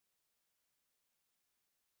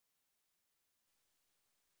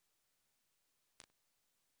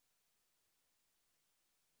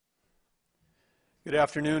Good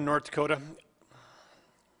afternoon, North Dakota.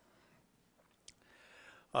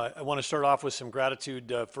 I want to start off with some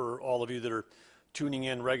gratitude for all of you that are tuning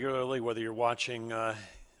in regularly, whether you're watching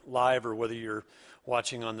live or whether you're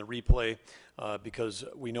watching on the replay, because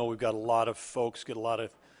we know we've got a lot of folks, get a lot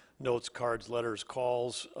of notes, cards, letters,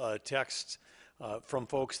 calls, texts from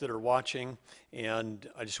folks that are watching. And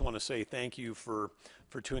I just want to say thank you for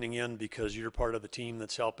tuning in, because you're part of the team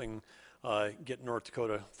that's helping get North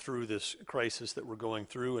Dakota through this crisis that we're going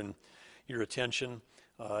through, and your attention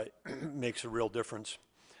makes a real difference.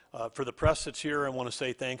 For the press that's here, I want to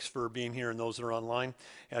say thanks for being here, and those that are online.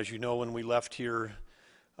 As you know, when we left here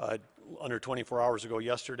under 24 hours ago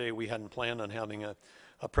yesterday, we hadn't planned on having a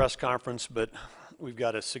press conference, but we've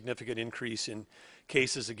got a significant increase in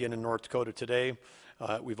cases again in North Dakota today.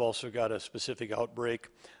 We've also got a specific outbreak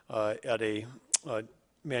at a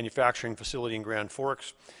manufacturing facility in Grand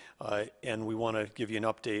Forks. And we want to give you an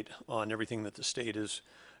update on everything that the state is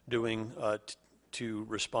doing to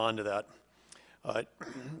respond to that.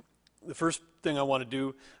 The first thing I want to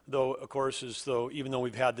do, though, of course, is even though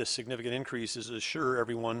we've had this significant increase, is assure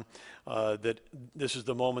everyone that this is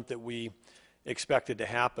the moment that we expected to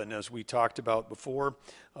happen. As we talked about before,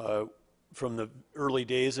 from the early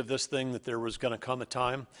days of this thing, that there was going to come a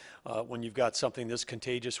time when you've got something this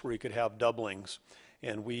contagious where you could have doublings.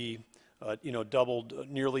 And we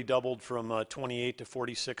nearly doubled from 28 to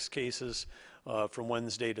 46 cases from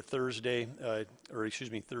Wednesday to Thursday,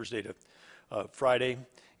 Thursday to Friday,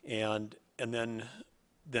 and then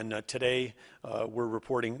today we're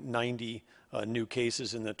reporting 90 new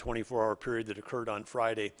cases in the 24-hour period that occurred on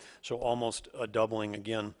Friday, so almost a doubling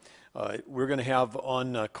again. We're going to have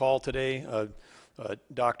on call today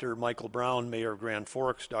Dr. Michael Brown, Mayor of Grand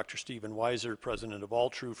Forks, Dr. Stephen Weiser, President of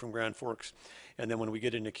Altru from Grand Forks, and then when we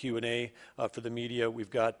get into Q&A for the media, we've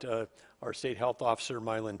got our State Health Officer,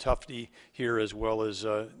 Mylin Tufte, here, as well as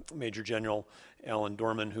Major General Alan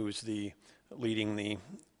Dorman, who's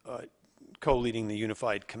co-leading the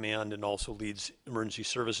Unified Command and also leads emergency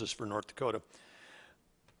services for North Dakota.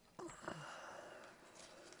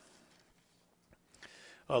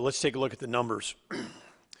 Let's take a look at the numbers.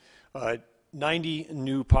 90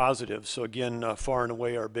 new positives, so again, far and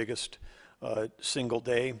away our biggest single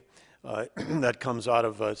day. That comes out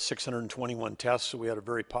of 621 tests, so we had a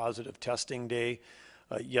very positive testing day.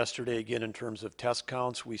 Yesterday, again, in terms of test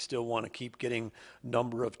counts, we still want to keep getting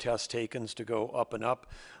number of tests taken to go up and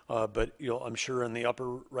up. But I'm sure in the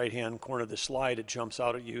upper right-hand corner of the slide, it jumps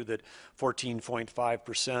out at you that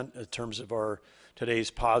 14.5% in terms of our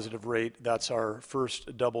today's positive rate. That's our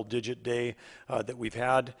first double-digit day that we've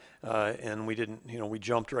had, and we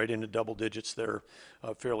jumped right into double digits there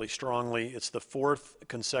fairly strongly. It's the fourth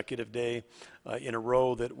consecutive day in a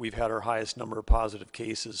row that we've had our highest number of positive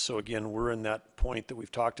cases. So again, we're in that point that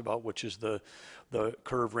we've talked about, which is the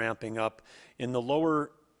curve ramping up. In the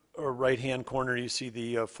lower right-hand corner, you see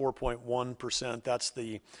the 4.1%. That's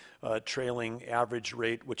the trailing average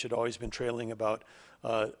rate, which had always been trailing about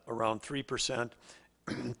around 3%.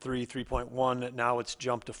 3.1. Now it's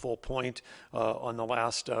jumped a full point on the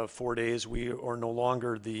last 4 days. We are no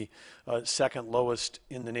longer the second lowest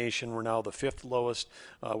in the nation. We're now the fifth lowest.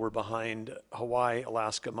 We're behind Hawaii,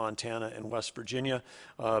 Alaska, Montana, and West Virginia.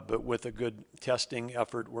 But with a good testing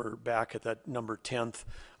effort, we're back at that number 10th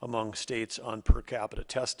among states on per capita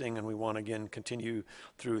testing. And we want to, again, continue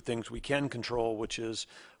through things we can control, which is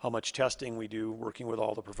how much testing we do, working with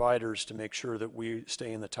all the providers to make sure that we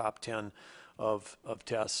stay in the top 10 of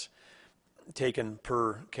tests taken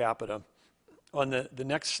per capita. On the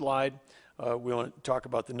next slide, we want to talk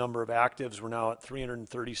about the number of actives. We're now at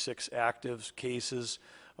 336 active cases.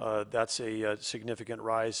 That's a significant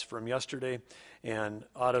rise from yesterday. And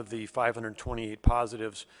out of the 528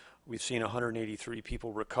 positives, we've seen 183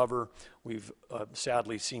 people recover. We've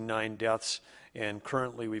sadly seen 9 deaths, and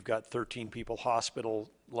currently we've got 13 people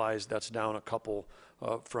hospitalized. That's down a couple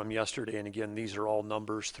from yesterday. And again, these are all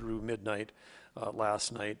numbers through midnight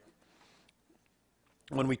last night.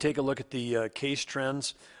 When we take a look at the case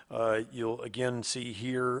trends, you'll again see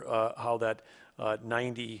here how that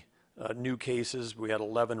 90 new cases, we had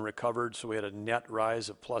 11 recovered, so we had a net rise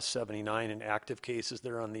of plus 79 in active cases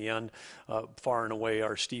there on the end, far and away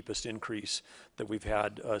our steepest increase that we've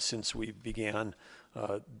had since we began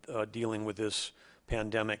dealing with this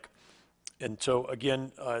pandemic. And so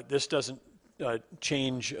again, this doesn't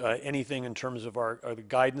change anything in terms of the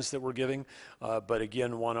guidance that we're giving, but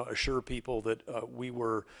again, want to assure people that we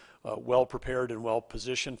were well prepared and well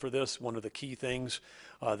positioned for this. One of the key things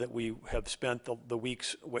that we have spent the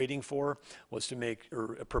weeks waiting for was to make,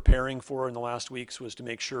 or preparing for in the last weeks, was to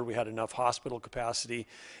make sure we had enough hospital capacity,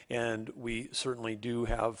 and we certainly do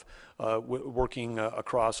have, working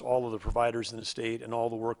across all of the providers in the state and all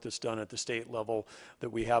the work that's done at the state level, that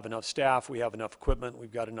we have enough staff, we have enough equipment,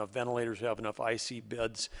 we've got enough ventilators, we have enough IC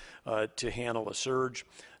beds to handle a surge.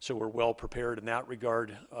 So we're well prepared in that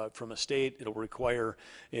regard from a state. It'll require,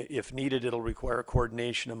 if needed, it'll require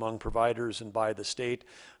coordination among providers and by the state.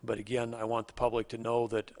 But again, I want the public to know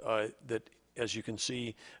that as you can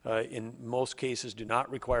see, in most cases do not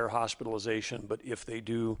require hospitalization, but if they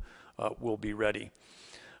do, we'll be ready.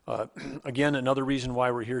 Again, another reason why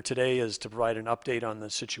we're here today is to provide an update on the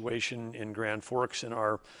situation in Grand Forks and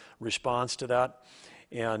our response to that.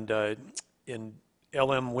 And in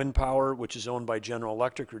LM Wind Power, which is owned by General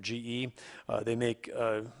Electric, or GE, they make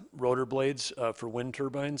rotor blades for wind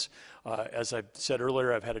turbines. As I said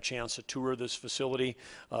earlier, I've had a chance to tour this facility.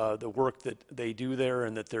 The work that they do there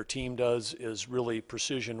and that their team does is really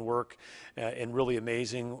precision work and really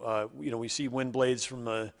amazing. You know, we see wind blades from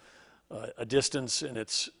a distance, and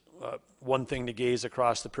it's one thing to gaze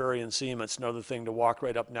across the prairie and see them. It's another thing to walk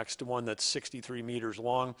right up next to one that's 63 meters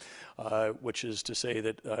long, which is to say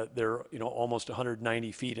that they're, you know, almost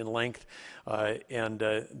 190 feet in length, and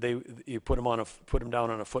you put them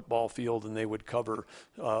down on a football field, and they would cover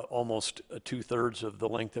almost 2/3 of the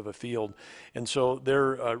length of a field. And so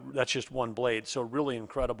that's just one blade. So really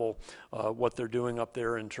incredible what they're doing up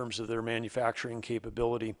there in terms of their manufacturing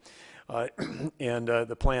capability. And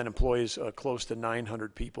the plant employs close to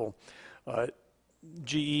 900 people.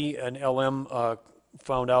 GE and LM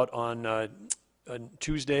found out on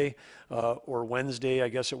Tuesday or Wednesday, I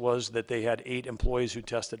guess it was, that they had 8 employees who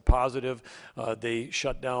tested positive. They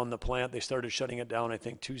shut down the plant. They started shutting it down, I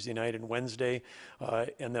think, Tuesday night and Wednesday,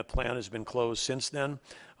 and the plant has been closed since then.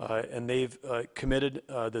 And they've committed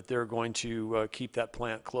that they're going to keep that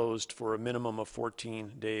plant closed for a minimum of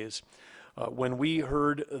 14 days. When we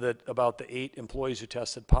heard about the 8 employees who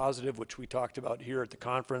tested positive, which we talked about here at the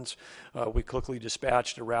conference, we quickly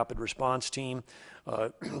dispatched a rapid response team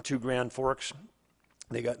to Grand Forks.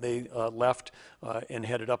 They left and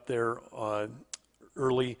headed up there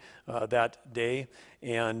early that day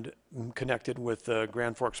and connected with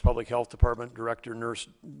Grand Forks Public Health Department Director Nurse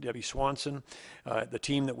Debbie Swanson. The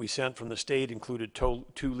team that we sent from the state included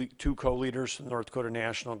two co-leaders from the North Dakota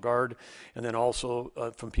National Guard, and then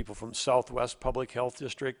also from people from Southwest Public Health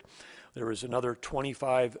District. There was another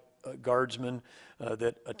 25 guardsmen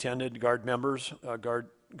that attended, guard members,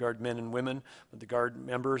 guard men and women, the guard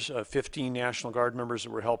members, 15 National Guard members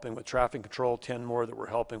that were helping with traffic control, 10 more that were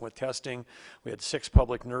helping with testing. We had 6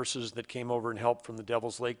 public nurses that came over and helped from the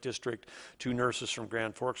Devils Lake District, 2 nurses from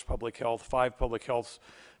Grand Forks Public Health, 5 public health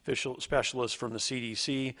specialists from the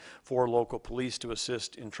CDC, 4 local police to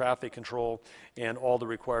assist in traffic control, and all the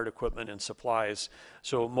required equipment and supplies.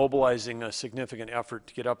 So mobilizing a significant effort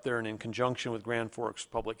to get up there, and in conjunction with Grand Forks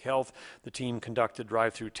Public Health, the team conducted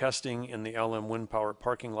drive-through testing in the LM Wind Power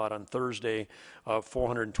parking lot on Thursday.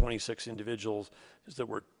 426 individuals that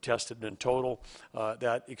were tested in total.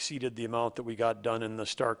 That exceeded the amount that we got done in the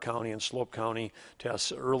Stark County and Slope County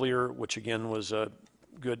tests earlier, which again was a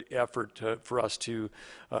good effort for us to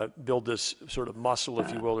build this sort of muscle,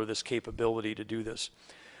 if you will, or this capability to do this.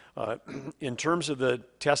 In terms of the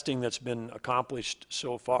testing that's been accomplished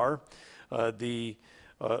so far, of the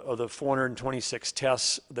 426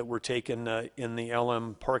 tests that were taken in the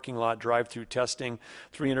LM parking lot drive-through testing,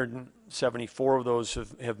 374 of those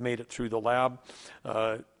have made it through the lab.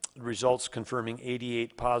 Results confirming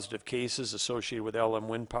 88 positive cases associated with LM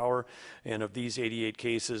Wind Power, and of these 88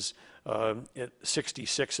 cases,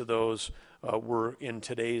 66 of those were in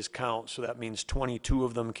today's count, so that means 22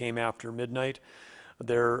 of them came after midnight.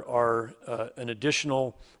 There are an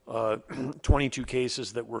additional 22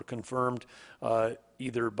 cases that were confirmed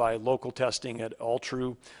either by local testing at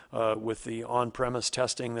Altru with the on-premise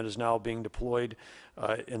testing that is now being deployed,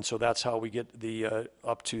 and so that's how we get the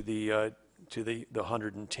up to the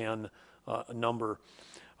 110 number.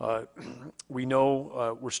 We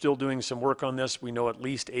know we're still doing some work on this. We know at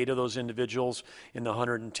least 8 of those individuals in the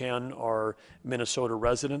 110 are Minnesota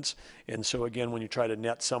residents. And so again, when you try to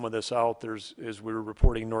net some of this out, as we're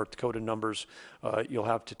reporting North Dakota numbers, you'll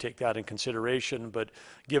have to take that in consideration. But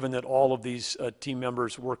given that all of these team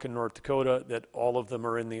members work in North Dakota, that all of them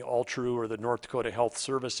are in the Altru or the North Dakota Health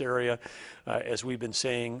Service area, as we've been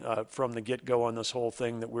saying from the get-go on this whole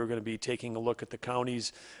thing, that we're going to be taking a look at the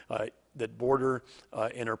counties that border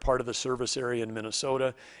and are part of the service area in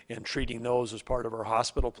Minnesota, and treating those as part of our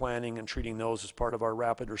hospital planning and treating those as part of our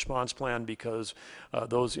rapid response plan, because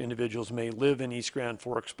those individuals may live in East Grand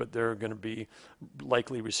Forks, but they're going to be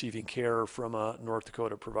likely receiving care from a North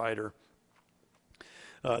Dakota provider.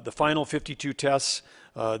 The final 52 tests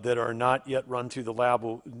that are not yet run through the lab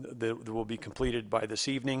will be completed by this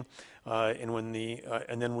evening,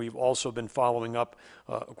 and then we've also been following up,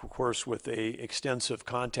 of course, with a extensive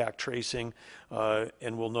contact tracing,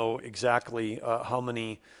 and we'll know exactly how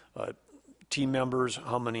many team members,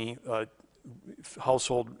 how many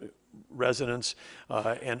household residents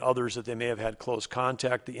and others that they may have had close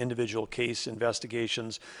contact. The individual case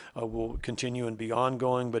investigations will continue and be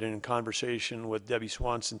ongoing, but in conversation with Debbie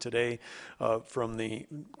Swanson today from the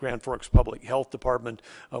Grand Forks Public Health Department,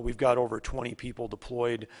 we've got over 20 people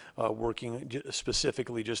deployed working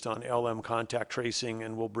specifically just on LM contact tracing,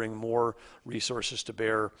 and we'll bring more resources to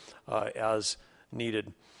bear as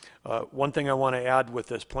needed. One thing I want to add with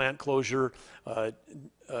this plant closure,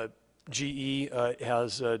 GE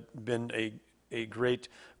has been a great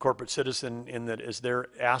corporate citizen in that as they're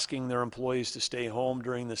asking their employees to stay home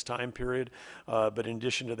during this time period, but in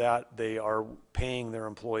addition to that, they are paying their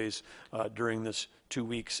employees during this 2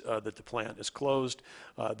 weeks that the plant is closed.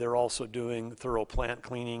 They're also doing thorough plant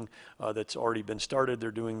cleaning that's already been started.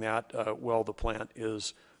 They're doing that while the plant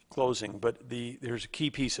is closing. But there's a key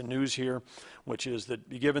piece of news here, which is that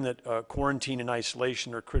given that quarantine and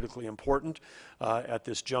isolation are critically important at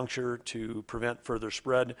this juncture to prevent further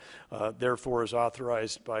spread, therefore as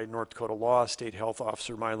authorized by North Dakota law, State Health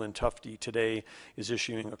Officer Mylyn Tufte today is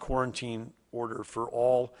issuing a quarantine order for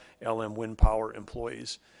all LM Wind Power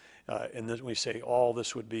employees. And then we say all,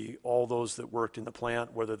 this would be all those that worked in the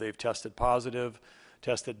plant, whether they've tested positive,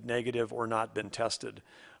 tested negative, or not been tested.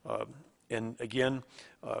 And again,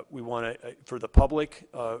 we want to, for the public,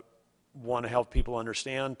 want to help people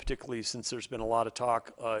understand, particularly since there's been a lot of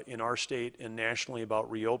talk in our state and nationally about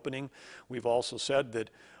reopening. We've also said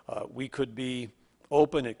that we could be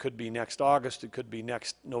open, it could be next August, it could be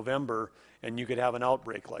next November, and you could have an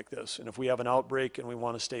outbreak like this. And if we have an outbreak and we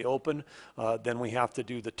want to stay open, then we have to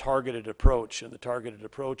do the targeted approach. And the targeted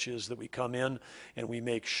approach is that we come in and we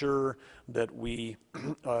make sure that we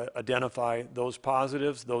identify those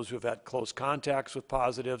positives, those who have had close contacts with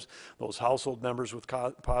positives, those household members with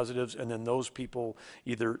positives, and then those people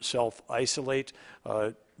either self-isolate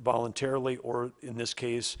voluntarily, or in this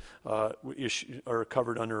case, are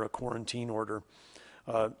covered under a quarantine order.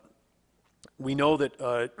 We know that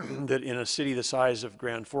that in a city the size of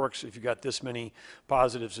Grand Forks, if you've got this many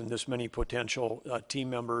positives and this many potential team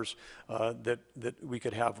members, that we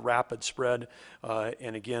could have rapid spread.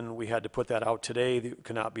 And again, we had to put that out today. It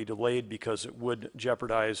cannot be delayed because it would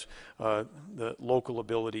jeopardize the local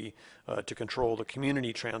ability to control the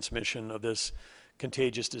community transmission of this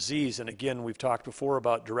contagious disease. And again, we've talked before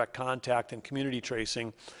about direct contact and community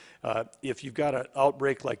tracing. If you've got an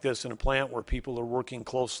outbreak like this in a plant where people are working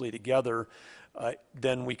closely together,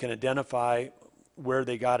 then we can identify where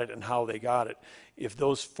they got it and how they got it. If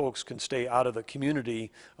those folks can stay out of the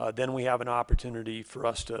community, then we have an opportunity for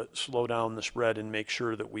us to slow down the spread and make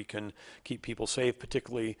sure that we can keep people safe,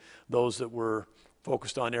 particularly those that we're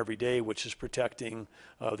focused on every day, which is protecting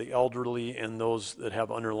the elderly and those that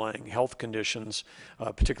have underlying health conditions,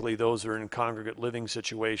 particularly those that are in congregate living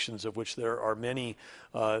situations, of which there are many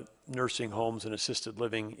nursing homes and assisted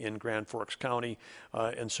living in Grand Forks County.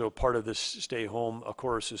 And so part of this stay home, of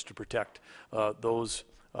course, is to protect those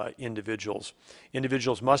individuals.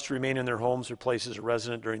 Individuals must remain in their homes or places of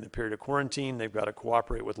residence during the period of quarantine. They've got to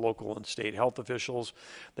cooperate with local and state health officials.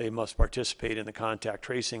 They must participate in the contact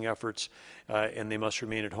tracing efforts, and they must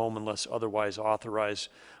remain at home unless otherwise authorized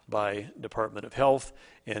by Department of Health,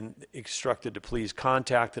 and instructed to please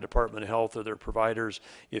contact the Department of Health or their providers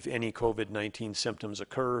if any COVID-19 symptoms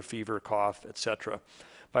occur, fever, cough, etc.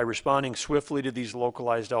 By responding swiftly to these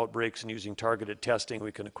localized outbreaks and using targeted testing,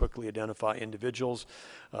 we can quickly identify individuals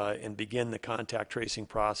and begin the contact tracing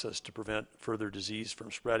process to prevent further disease from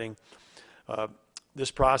spreading.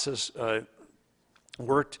 This process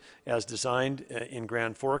worked as designed in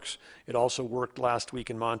Grand Forks. It also worked last week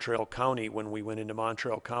in Montreal County when we went into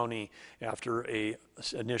Montreal County after an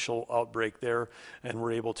initial outbreak there, and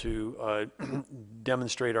were able to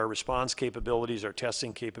demonstrate our response capabilities, our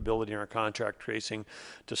testing capability, and our contact tracing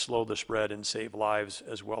to slow the spread and save lives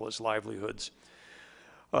as well as livelihoods.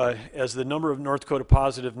 As the number of North Dakota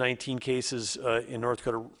positive 19 cases in North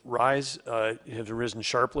Dakota have risen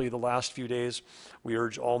sharply the last few days, we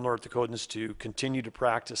urge all North Dakotans to continue to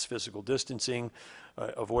practice physical distancing,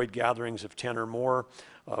 avoid gatherings of 10 or more,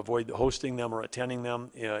 avoid hosting them or attending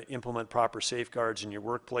them, implement proper safeguards in your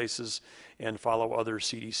workplaces, and follow other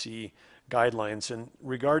CDC guidelines. And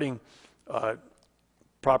regarding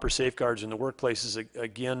proper safeguards in the workplaces,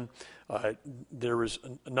 again, there was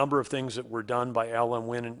a number of things that were done by LM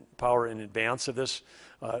Wind Power in advance of this,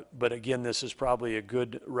 but again, this is probably a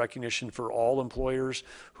good recognition for all employers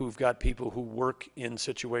who've got people who work in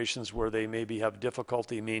situations where they maybe have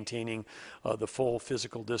difficulty maintaining the full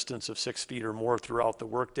physical distance of 6 feet or more throughout the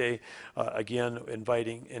workday. Again,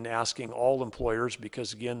 inviting and asking all employers,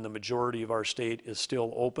 because again, the majority of our state is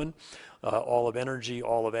still open, all of energy,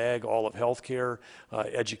 all of ag, all of healthcare,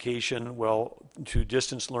 education, well, to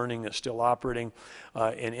distance learning is still operating,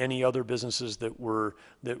 and any other businesses that were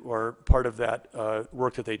part of that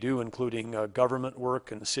work that they do, including government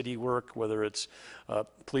work and city work, whether it's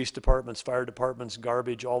police departments, fire departments,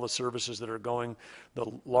 garbage, all the services that are going, the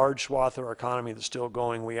large swath of our economy that's still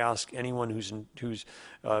going. We ask anyone who's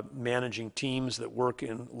managing teams that work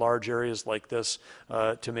in large areas like this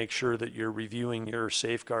to make sure that you're reviewing your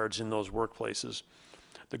safeguards in those workplaces.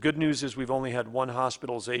 The good news is we've only had one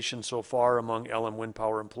hospitalization so far among LM Wind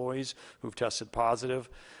Power employees who've tested positive,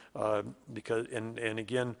 because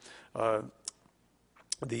again,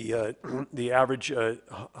 the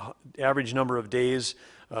average number of days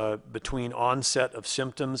between onset of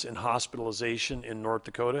symptoms and hospitalization in North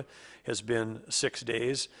Dakota has been 6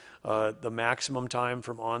 days. The maximum time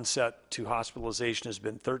from onset to hospitalization has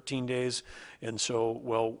been 13 days. And so,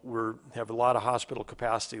 well, we have a lot of hospital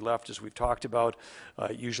capacity left, as we've talked about.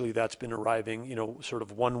 Usually that's been arriving, sort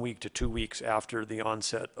of 1 week to 2 weeks after the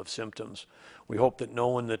onset of symptoms. We hope that no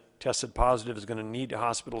one that tested positive is going to need a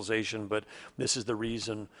hospitalization, but this is the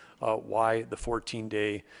reason why the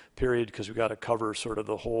 14-day period, because we've got to cover sort of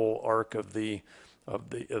the whole arc of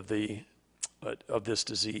this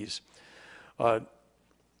disease.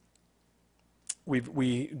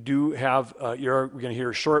 We do have, we're going to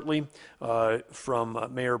hear shortly from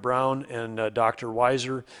Mayor Brown and Dr.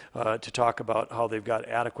 Weiser to talk about how they've got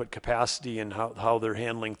adequate capacity and how they're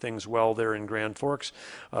handling things well there in Grand Forks.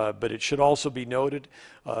 But it should also be noted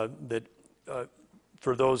that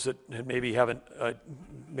for those that maybe haven't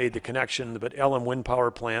made the connection, but LM Wind Power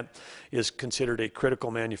Plant is considered a critical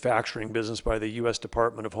manufacturing business by the U.S.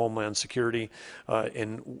 Department of Homeland Security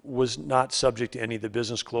and was not subject to any of the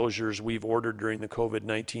business closures we've ordered during the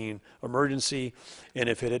COVID-19 emergency. And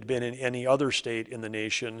if it had been in any other state in the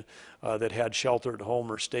nation that had shelter at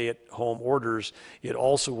home or stay at home orders, it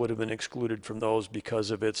also would have been excluded from those because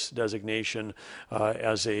of its designation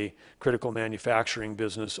as a critical manufacturing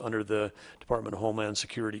business under the Department of Homeland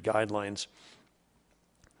Security guidelines.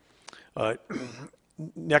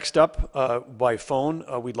 Next up, by phone,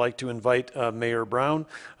 we'd like to invite Mayor Brown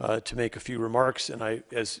to make a few remarks. And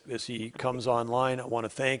as he comes online, I want to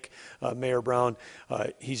thank Mayor Brown.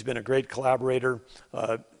 He's been a great collaborator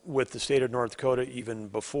with the state of North Dakota even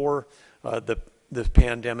before the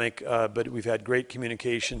pandemic, but we've had great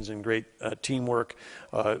communications and great teamwork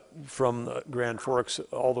from Grand Forks.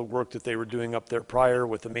 All the work that they were doing up there prior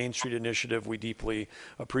with the Main Street Initiative, we deeply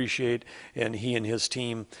appreciate, and he and his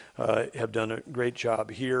team have done a great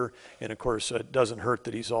job here. And of course, it doesn't hurt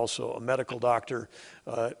that he's also a medical doctor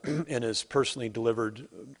and has personally delivered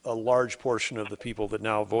a large portion of the people that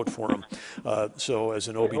now vote for him. So as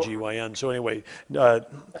an OBGYN. So anyway,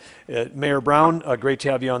 Mayor Brown, great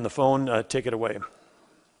to have you on the phone. Take it away.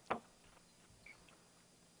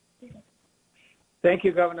 Thank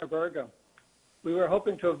you, Governor Burgum. We were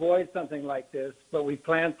hoping to avoid something like this, but we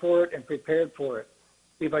planned for it and prepared for it.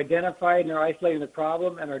 We've identified and are isolating the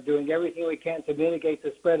problem and are doing everything we can to mitigate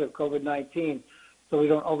the spread of COVID-19 so we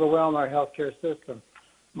don't overwhelm our healthcare system.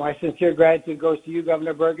 My sincere gratitude goes to you,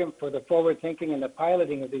 Governor Burgum, for the forward thinking and the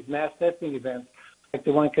piloting of these mass testing events like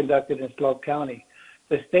the one conducted in Slope County.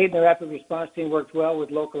 The state and the rapid response team worked well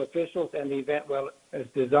with local officials and the event well as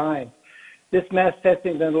designed. This mass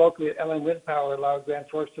testing done locally at LM Wind Power allowed Grand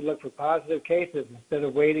Forks to look for positive cases instead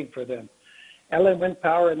of waiting for them. LM Wind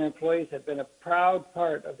Power and employees have been a proud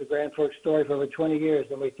part of the Grand Forks story for over 20 years,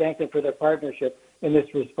 and we thank them for their partnership in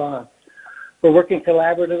this response. We're working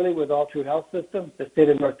collaboratively with All True Health System, the state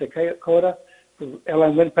of North Dakota,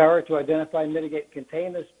 LM Wind Power to identify, mitigate,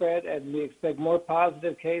 contain the spread, and we expect more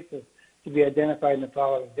positive cases to be identified in the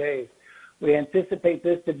following days. We anticipate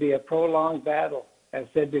this to be a prolonged battle. As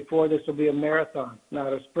said before, this will be a marathon,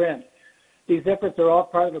 not a sprint. These efforts are all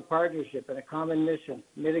part of a partnership and a common mission: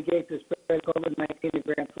 mitigate the spread of COVID-19 in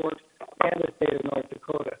Grand Forks and the state of North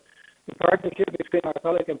Dakota. The partnership between our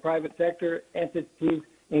public and private sector entities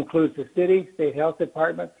includes the city, state health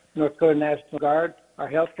department, North Dakota National Guard, our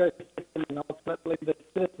healthcare system, and ultimately the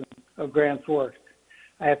citizens of Grand Forks.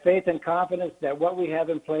 I have faith and confidence that what we have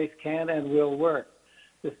in place can and will work.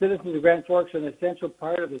 The citizens of Grand Forks are an essential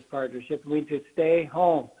part of this partnership. We need to stay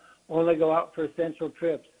home, only go out for essential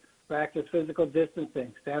trips, practice physical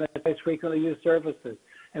distancing, sanitize frequently used surfaces,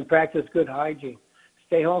 and practice good hygiene.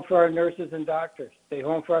 Stay home for our nurses and doctors. Stay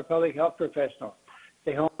home for our public health professionals.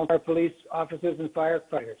 Stay home for our police officers and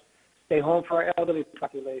firefighters. Stay home for our elderly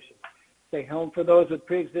population. Stay home for those with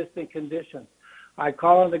pre-existing conditions. I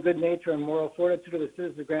call on the good nature and moral fortitude of the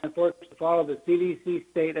citizens of Grand Forks to follow the CDC,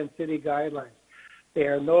 state, and city guidelines. They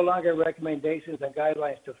are no longer recommendations and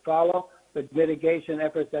guidelines to follow, but mitigation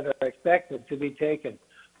efforts that are expected to be taken.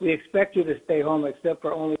 We expect you to stay home except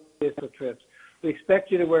for only essential trips. We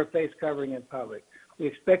expect you to wear face covering in public. We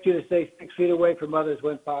expect you to stay 6 feet away from others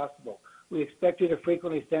when possible. We expect you to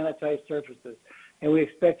frequently sanitize surfaces. And we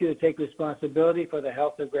expect you to take responsibility for the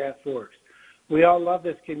health of Grand Forks. We all love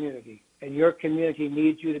this community, and your community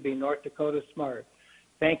needs you to be North Dakota smart.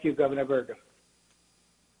 Thank you, Governor Burgum.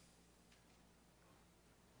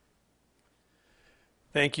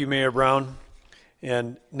 Thank you, Mayor Brown.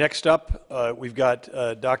 And next up, we've got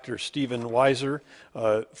Dr. Stephen Weiser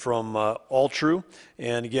from Altru.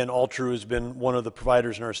 And again, Altru has been one of the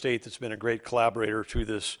providers in our state that's been a great collaborator through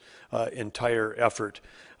this entire effort.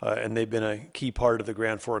 And they've been a key part of the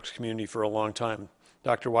Grand Forks community for a long time.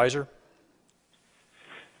 Dr. Weiser?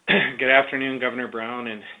 Good afternoon, Governor Brown,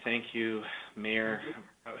 and thank you, Mayor.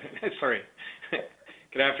 Sorry.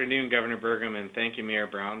 Good afternoon, Governor Burgum, and thank you, Mayor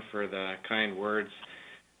Brown, for the kind words.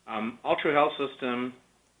 Altru Health System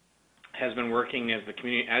has been working as the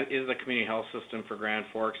community health system for Grand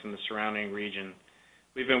Forks and the surrounding region.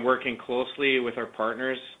 We've been working closely with our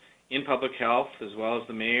partners in public health, as well as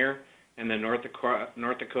the mayor and the North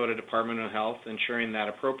Dakota Department of Health, ensuring that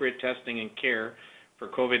appropriate testing and care for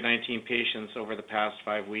COVID-19 patients over the past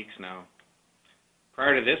 5 weeks now.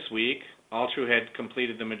 Prior to this week, Altru had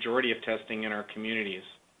completed the majority of testing in our communities.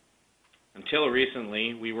 Until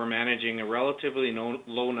recently, we were managing a relatively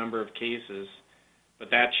low number of cases, but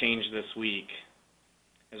that changed this week.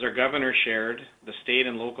 As our governor shared, the state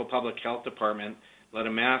and local public health department led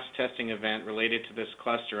a mass testing event related to this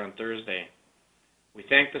cluster on Thursday. We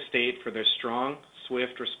thank the state for their strong,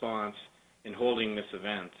 swift response in holding this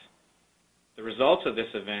event. The results of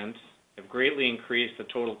this event have greatly increased the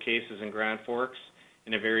total cases in Grand Forks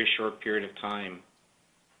in a very short period of time.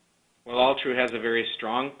 While Altru has a very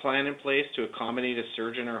strong plan in place to accommodate a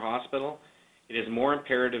surge in our hospital, it is more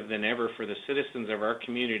imperative than ever for the citizens of our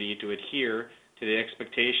community to adhere to the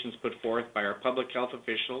expectations put forth by our public health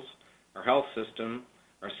officials, our health system,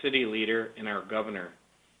 our city leader, and our governor.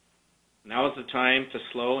 Now is the time to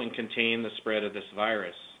slow and contain the spread of this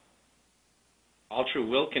virus. Altru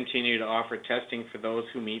will continue to offer testing for those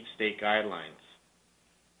who meet state guidelines.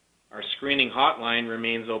 Our screening hotline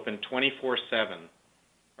remains open 24/7.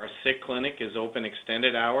 Our sick clinic is open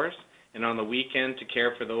extended hours and on the weekend to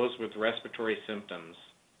care for those with respiratory symptoms.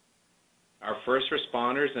 Our first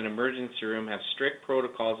responders and emergency room have strict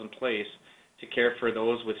protocols in place to care for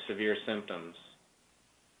those with severe symptoms.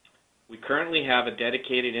 We currently have a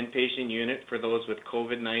dedicated inpatient unit for those with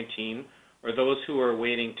COVID-19 or those who are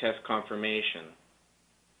awaiting test confirmation.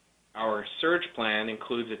 Our surge plan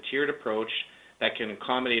includes a tiered approach that can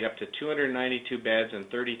accommodate up to 292 beds and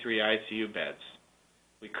 33 ICU beds.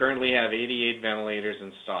 We currently have 88 ventilators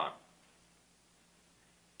in stock.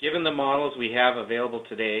 Given the models we have available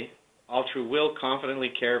today, Altru will confidently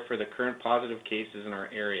care for the current positive cases in our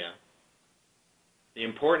area. The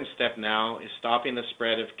important step now is stopping the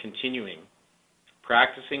spread of continuing,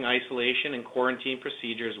 practicing isolation and quarantine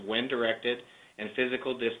procedures when directed, and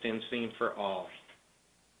physical distancing for all.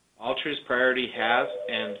 Altru's priority has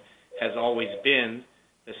and has always been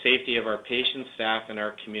the safety of our patients, staff, and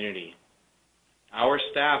our community. Our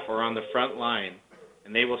staff are on the front line,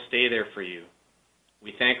 and they will stay there for you.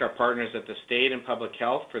 We thank our partners at the state and public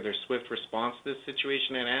health for their swift response to this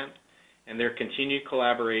situation at hand and their continued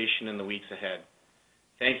collaboration in the weeks ahead.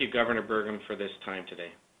 Thank you, Governor Burgum, for this time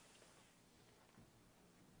today.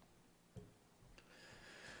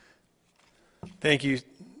 Thank you,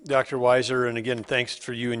 Dr. Weiser, and again, thanks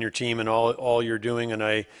for you and your team and all you're doing. And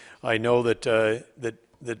I know that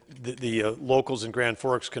the locals in Grand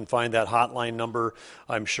Forks can find that hotline number,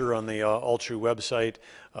 I'm sure, on the Altru website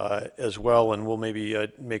as well, and we'll maybe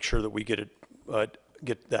make sure that we get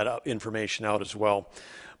that information out as well.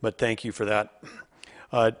 But thank you for that.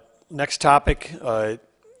 Next topic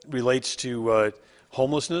relates to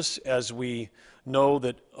homelessness. As we know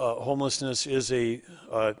that homelessness is a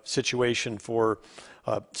situation for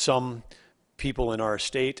some people in our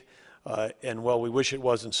state, and while we wish it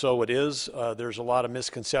wasn't so, it is. There's a lot of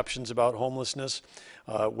misconceptions about homelessness,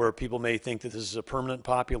 where people may think that this is a permanent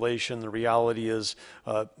population. The reality is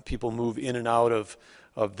people move in and out of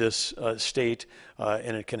this state,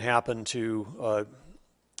 and it can happen to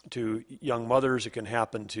young mothers, it can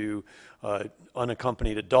happen to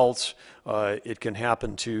unaccompanied adults, it can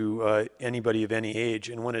happen to anybody of any age.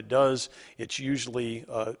 And when it does, it's usually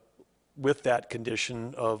with that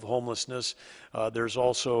condition of homelessness, there's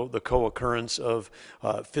also the co-occurrence of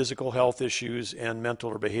physical health issues and mental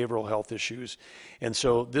or behavioral health issues. And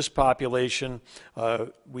so this population,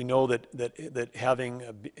 we know that having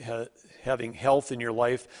health in your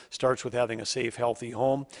life starts with having a safe, healthy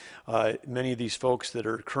home. Many of these folks that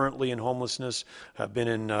are currently in homelessness have been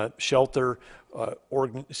in shelter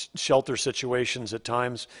situations at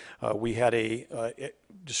times. We had a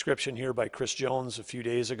description here by Chris Jones a few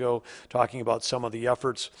days ago talking about some of the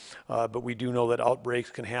efforts, but we do know that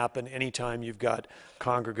outbreaks can happen anytime you've got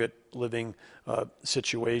congregate living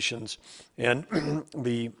situations. And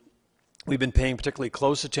we've been paying particularly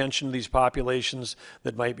close attention to these populations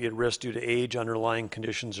that might be at risk due to age, underlying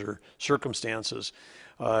conditions, or circumstances.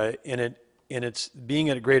 And it's being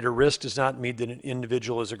at a greater risk does not mean that an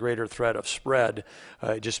individual is a greater threat of spread.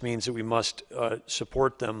 It just means that we must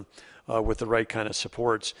support them with the right kind of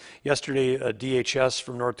supports. Yesterday, DHS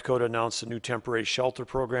from North Dakota announced a new temporary shelter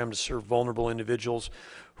program to serve vulnerable individuals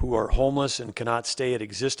who are homeless and cannot stay at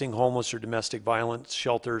existing homeless or domestic violence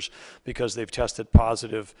shelters because they've tested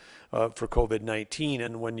positive for COVID-19.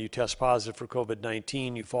 And when you test positive for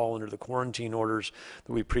COVID-19, you fall under the quarantine orders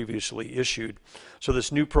that we previously issued. So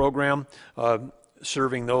this new program,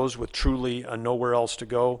 serving those with truly nowhere else to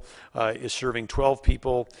go, is serving 12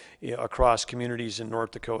 people across communities in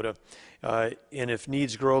North Dakota. And if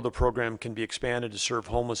needs grow, the program can be expanded to serve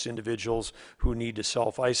homeless individuals who need to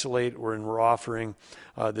self-isolate, and we're offering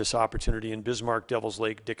this opportunity in Bismarck, Devils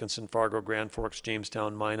Lake, Dickinson, Fargo, Grand Forks,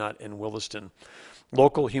 Jamestown, Minot, and Williston.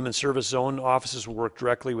 Local Human Service Zone offices will work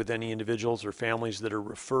directly with any individuals or families that are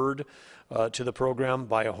referred to the program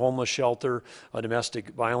by a homeless shelter, a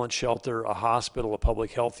domestic violence shelter, a hospital, a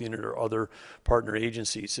public health unit, or other partner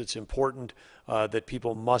agencies. It's important that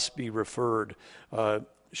people must be referred.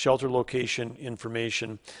 Shelter location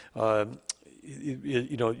information,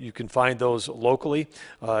 you can find those locally,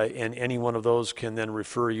 and any one of those can then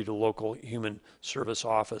refer you to local human service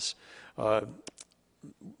office.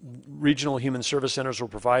 Regional Human Service Centers will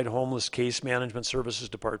provide homeless case management services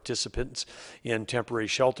to participants in temporary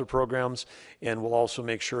shelter programs, and will also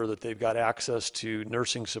make sure that they've got access to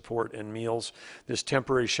nursing support and meals. This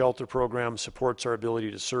temporary shelter program supports our ability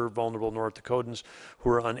to serve vulnerable North Dakotans who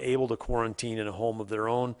are unable to quarantine in a home of their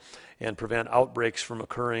own and prevent outbreaks from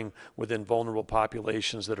occurring within vulnerable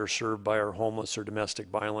populations that are served by our homeless or domestic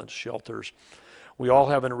violence shelters. We all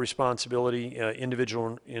have a responsibility,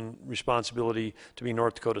 individual in responsibility, to be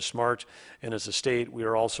North Dakota smart, and as a state, we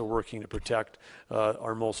are also working to protect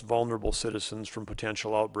our most vulnerable citizens from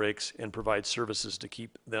potential outbreaks and provide services to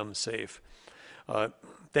keep them safe.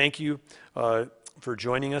 Thank you for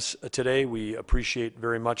joining us today. We appreciate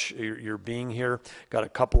very much your being here. Got a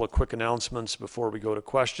couple of quick announcements before we go to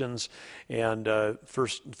questions, and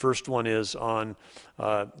first one is on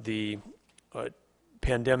the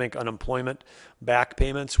pandemic unemployment back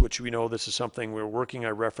payments, which we know this is something we're working. I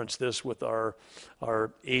referenced this with our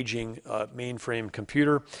aging mainframe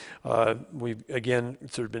computer.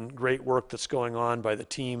 There's been great work that's going on by the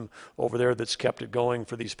team over there that's kept it going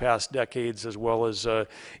for these past decades, as well as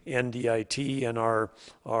NDIT and our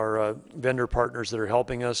vendor partners that are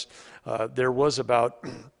helping us. There was about,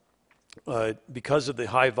 because of the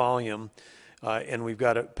high volume, and we've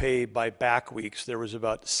got to pay by back weeks, there was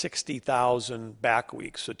about 60,000 back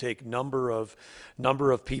weeks. So take number of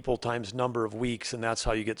people times number of weeks, and that's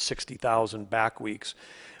how you get 60,000 back weeks.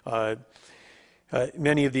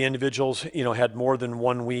 Many of the individuals, had more than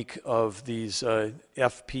 1 week of these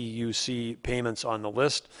FPUC payments on the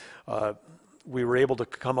list. We were able to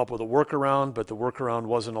come up with a workaround, but the workaround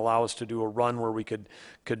wasn't allow us to do a run where we could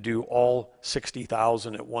do all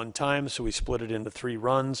 60,000 at one time. So we split it into 3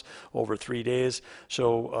 runs over 3 days.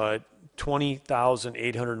 So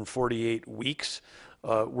 20,848 weeks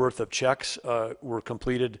worth of checks were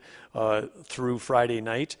completed through Friday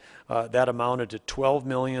night. That amounted to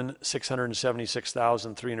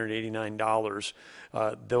 $12,676,389.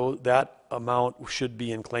 Though that amount should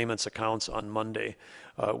be in claimants' accounts on Monday.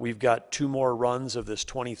 We've got 2 more runs of this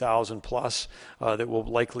 20,000 plus that will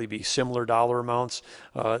likely be similar dollar amounts,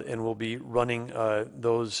 and we'll be running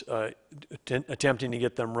those, attempting to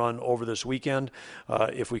get them run over this weekend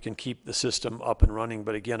if we can keep the system up and running.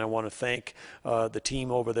 But again, I want to thank the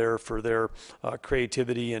team over there for their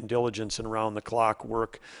creativity and diligence and round-the-clock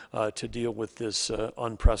work to deal with this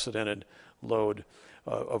unprecedented load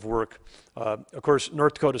of work. Of course,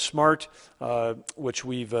 North Dakota Smart, which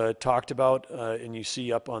we've talked about, and you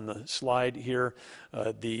see up on the slide here,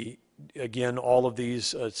 again, all of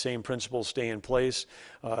these same principles stay in place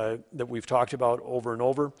that we've talked about over and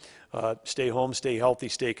over. Stay home, stay healthy,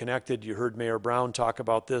 stay connected. You heard Mayor Brown talk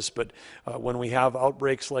about this, but when we have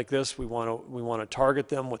outbreaks like this, we want to target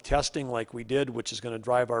them with testing like we did, which is going to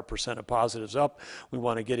drive our percent of positives up. We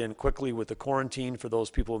want to get in quickly with the quarantine for those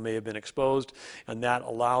people who may have been exposed, and that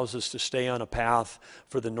allows us to stay on a path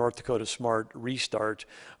for the North Dakota Smart restart.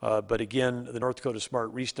 But again, the North Dakota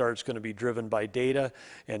Smart restart is going to be driven by data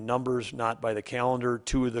and numbers, not by the calendar.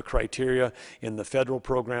 2 of the criteria in the federal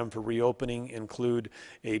program for reopening include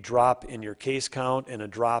a drop in your case count and a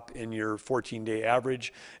drop in your 14-day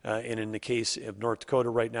average. And in the case of North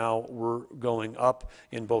Dakota right now, we're going up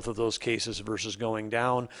in both of those cases versus going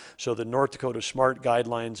down. So the North Dakota Smart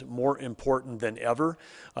guidelines, more important than ever.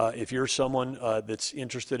 If you're someone that's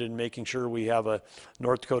interested in making sure we have a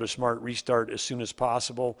North Dakota Smart restart as soon as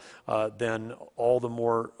possible, then all the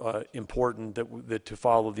more important that to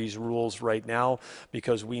follow these rules right now,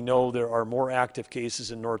 because we know there are more active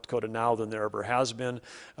cases in North Dakota now than there ever has been.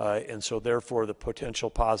 And so therefore the potential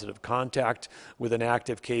positive contact with an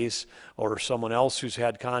active case or someone else who's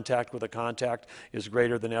had contact with a contact is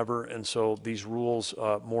greater than ever. And so these rules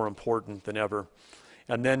more important than ever.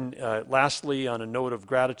 And then lastly, on a note of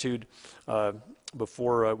gratitude,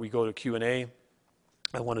 before we go to Q&A,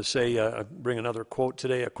 I want to say, bring another quote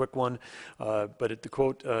today, a quick one, but the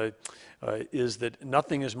quote is that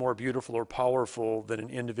nothing is more beautiful or powerful than an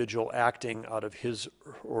individual acting out of his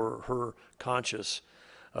or her conscience.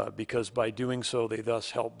 Because by doing so, they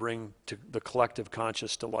thus help bring the collective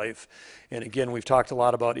conscious to life. And again, we've talked a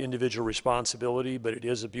lot about individual responsibility, but it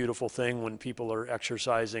is a beautiful thing when people are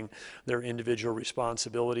exercising their individual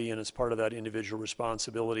responsibility, and as part of that individual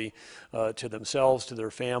responsibility to themselves, to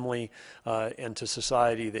their family, and to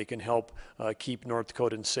society, they can help keep North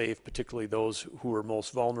Dakotans safe, particularly those who are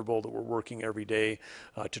most vulnerable, that we're working every day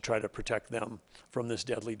to try to protect them from this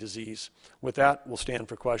deadly disease. With that, we'll stand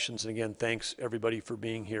for questions. And again, thanks everybody for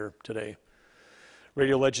being here today.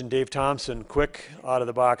 Radio legend Dave Thompson, quick, out of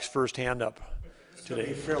the box, first hand up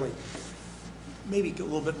today. Fairly, maybe a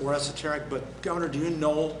little bit more esoteric, but Governor, do you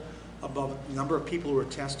know about the number of people who were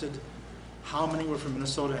tested? How many were from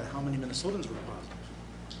Minnesota and how many Minnesotans were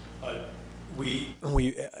positive?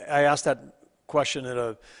 I asked that question at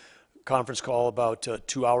a conference call about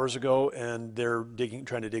 2 hours ago, and they're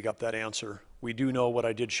trying to dig up that answer. We do know what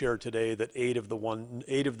I did share today, that 8 of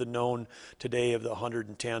the known today of the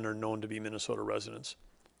 110 are known to be Minnesota residents.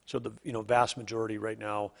 So the vast majority right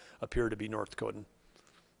now appear to be North Dakotan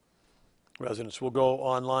residents. We'll go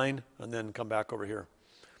online and then come back over here.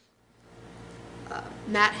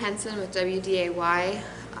 Matt Henson with WDAY.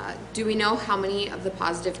 Do we know how many of the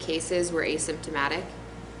positive cases were asymptomatic?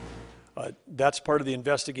 That's part of the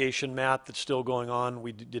investigation, Matt, that's still going on.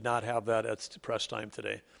 We did not have that at press time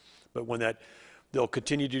today. But when they'll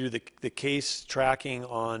continue to do the case tracking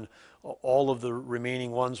on all of the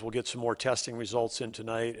remaining ones. We'll get some more testing results in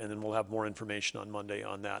tonight, and then we'll have more information on Monday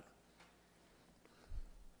on that.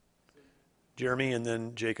 Jeremy and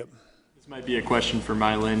then Jacob. This might be a question for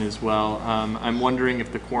Mylin as well. I'm wondering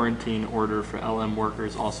if the quarantine order for LM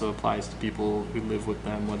workers also applies to people who live with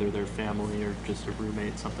them, whether they're family or just a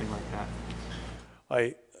roommate, something like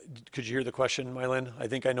that. Could you hear the question, Mylin? I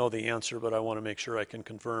think I know the answer, but I want to make sure I can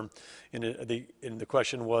confirm. And the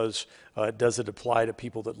question was, does it apply to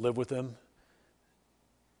people that live with them?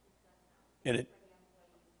 And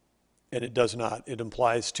it does not. It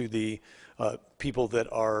applies to the people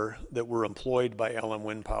that were employed by LM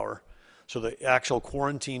Wind Power. So the actual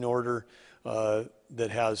quarantine order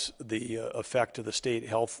that has the effect of the state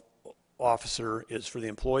health officer is for the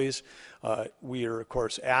employees. We are, of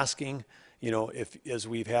course, asking, if, as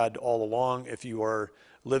we've had all along, if you are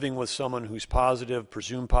living with someone who's positive,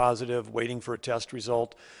 presumed positive, waiting for a test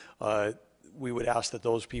result, we would ask that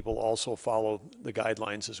those people also follow the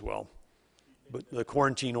guidelines as well. But the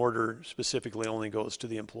quarantine order specifically only goes to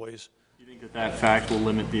the employees. Do you think that fact will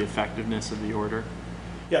limit the effectiveness of the order?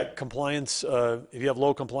 Yeah, compliance, if you have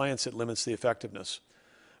low compliance, it limits the effectiveness.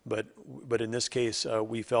 But in this case,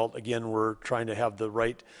 we felt, again, we're trying to have the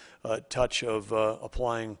right touch of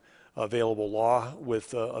applying available law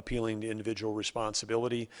with appealing to individual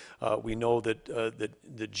responsibility. We know that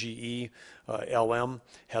the GE LM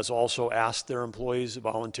has also asked their employees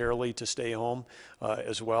voluntarily to stay home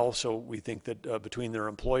as well. So we think that between their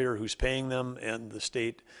employer who's paying them and the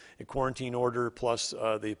state quarantine order, plus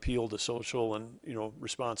the appeal to social and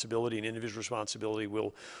responsibility and individual responsibility,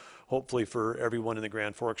 will hopefully for everyone in the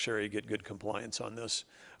Grand Forks area get good compliance on this.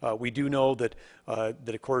 We do know that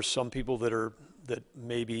of course some people that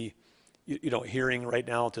may be hearing right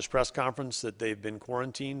now at this press conference that they've been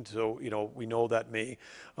quarantined. So we know that may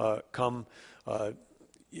come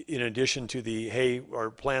in addition to the, hey, our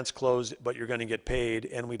plant's closed, but you're going to get paid,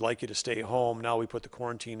 and we'd like you to stay home. Now we put the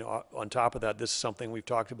quarantine on top of that. This is something we've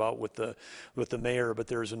talked about with the mayor, but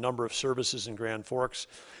there's a number of services in Grand Forks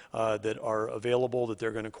that are available that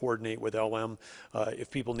they're going to coordinate with LM. If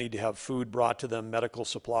people need to have food brought to them, medical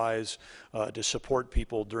supplies to support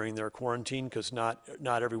people during their quarantine, because not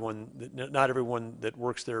everyone that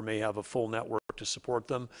works there may have a full network to support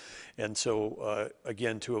them. And so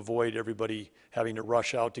again, to avoid everybody having to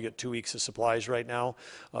rush out to get 2 weeks of supplies right now,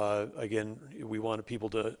 again, we want people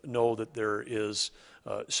to know that there is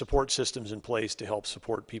support systems in place to help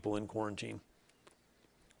support people in quarantine.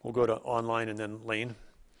 We'll go to online and then Lane.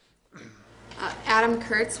 Adam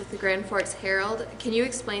Kurtz with the Grand Forks Herald. Can you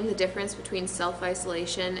explain the difference between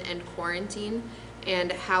self-isolation and quarantine,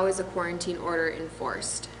 and how is a quarantine order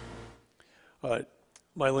enforced?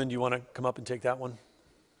 Mylyn, do you want to come up and take that one?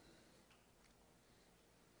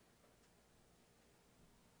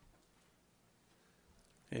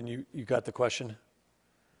 And you got the question?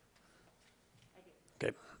 I do.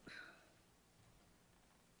 Okay.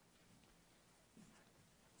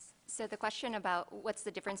 So the question about what's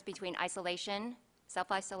the difference between isolation,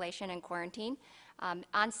 self-isolation, and quarantine.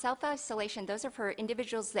 On self-isolation, those are for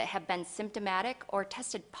individuals that have been symptomatic or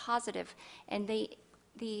tested positive. And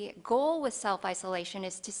the goal with self-isolation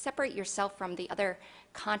is to separate yourself from the other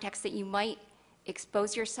contacts that you might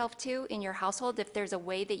expose yourself to in your household. If there's a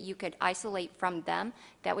way that you could isolate from them,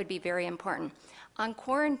 that would be very important. On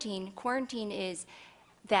quarantine is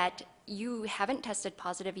that you haven't tested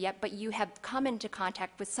positive yet, but you have come into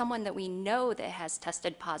contact with someone that we know that has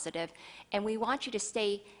tested positive, and we want you to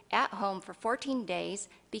stay at home for 14 days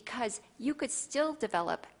because you could still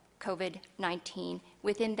develop COVID-19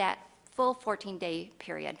 within that full 14-day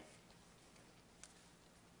period.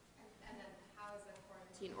 And then how is the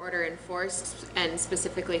quarantine order enforced, and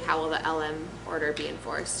specifically how will the LM order be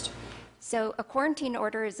enforced? So a quarantine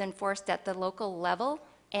order is enforced at the local level,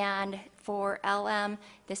 and for LM,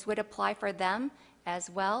 this would apply for them as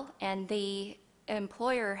well, and the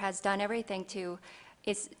employer has done everything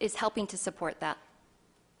is helping to support that.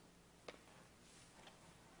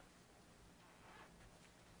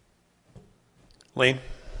 Lane?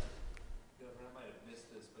 Governor, I might have missed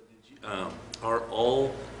this, but did you, are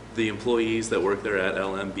all the employees that work there at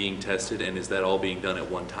LM being tested, and is that all being done at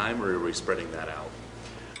one time, or are we spreading that out?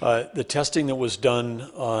 The testing that was done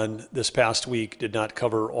on this past week did not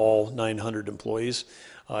cover all 900 employees.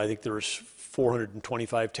 I think there was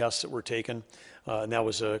 425 tests that were taken, and that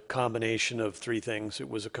was a combination of three things. It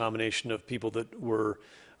was a combination of people that were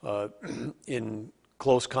in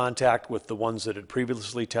close contact with the ones that had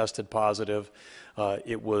previously tested positive.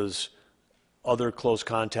 It was other close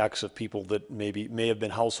contacts of people that may have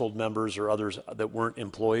been household members or others that weren't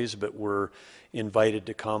employees but were invited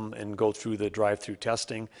to come and go through the drive-through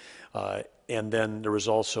testing. And then there was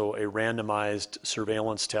also a randomized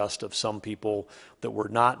surveillance test of some people that were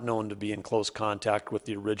not known to be in close contact with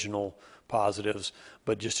the original positives,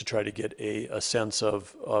 but just to try to get a sense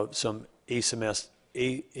of some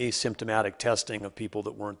asymptomatic testing of people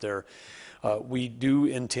that weren't there. We do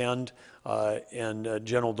intend, and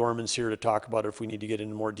General Dorman's here to talk about it if we need to get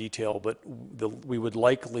into more detail, but we would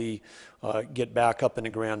likely get back up into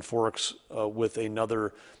Grand Forks with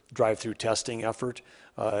another drive-through testing effort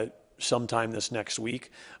sometime this next week.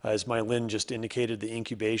 As Mylyn just indicated, the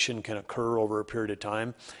incubation can occur over a period of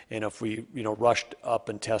time, and if we rushed up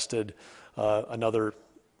and tested another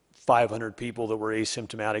 500 people that were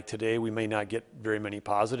asymptomatic today, we may not get very many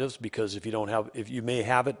positives, because if you may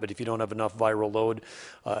have it, but if you don't have enough viral load,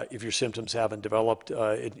 if your symptoms haven't developed,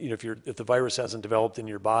 if the virus hasn't developed in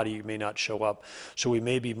your body, you may not show up. So we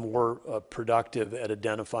may be more productive at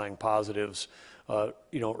identifying positives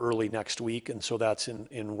early next week, and so that's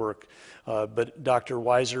in work. But Dr.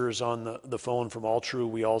 Weiser is on the phone from Altru.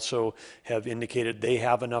 We also have indicated they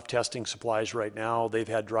have enough testing supplies right now. They've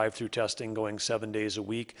had drive-through testing going 7 days a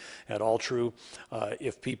week at Altru.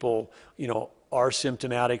 If people, are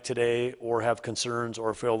symptomatic today or have concerns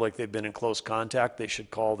or feel like they've been in close contact, they should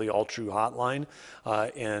call the All True hotline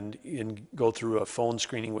and go through a phone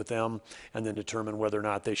screening with them and then determine whether or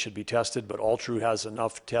not they should be tested. But All True has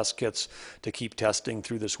enough test kits to keep testing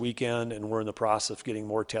through this weekend, and we're in the process of getting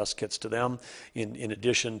more test kits to them in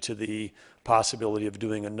addition to the possibility of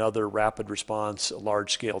doing another rapid response,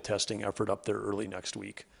 large-scale testing effort up there early next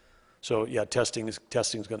week. So yeah, testing is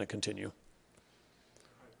going to continue.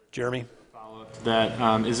 Jeremy? Follow-up to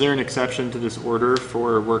that, is there an exception to this order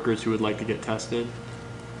for workers who would like to get tested?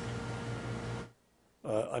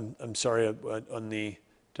 I'm sorry,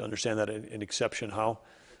 to understand that, an exception how?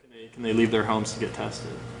 Can they leave their homes to get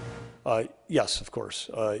tested? Yes, of course.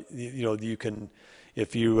 You can,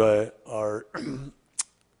 if you are,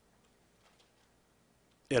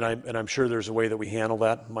 and I'm sure there's a way that we handle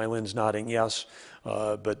that. Mylin's nodding yes,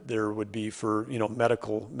 but there would be for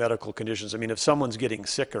medical conditions. I mean, if someone's getting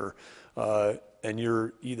sicker and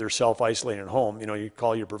you're either self-isolating at home, you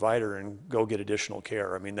call your provider and go get additional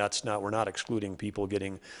care. I mean, we're not excluding people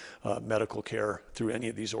getting medical care through any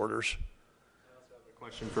of these orders. I also have a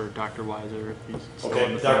question for Dr. Weiser, if he's still Okay,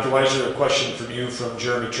 on the Dr. phone. Weiser, a question from you from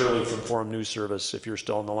Jeremy Turley from Forum News Service, if you're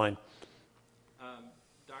still on the line.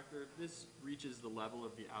 Doctor, if this reaches the level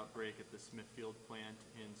of the outbreak at the Smithfield plant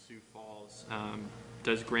in Sioux Falls,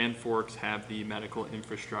 does Grand Forks have the medical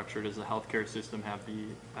infrastructure? Does the healthcare system have the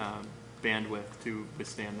bandwidth to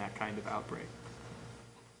withstand that kind of outbreak?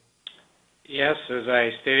 Yes, as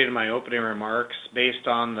I stated in my opening remarks, based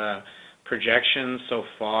on the projections so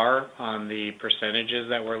far on the percentages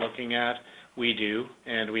that we're looking at, we do,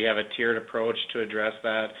 and we have a tiered approach to address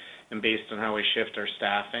that, and based on how we shift our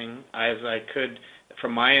staffing.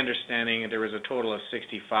 From my understanding, there was a total of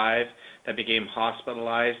 65 that became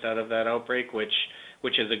hospitalized out of that outbreak, which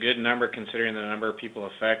is a good number considering the number of people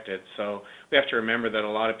affected. So we have to remember that a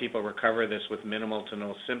lot of people recover this with minimal to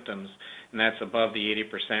no symptoms, and that's above the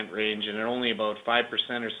 80% range, and only about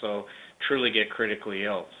 5% or so truly get critically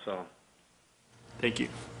ill. So, Thank you.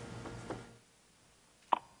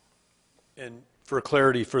 And for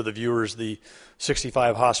clarity for the viewers, the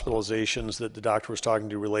 65 hospitalizations that the doctor was talking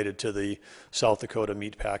to related to the South Dakota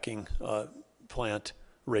meatpacking plant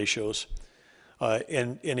ratios.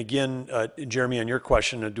 And again, Jeremy, on your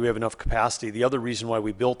question, do we have enough capacity? The other reason why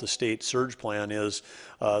we built the state surge plan is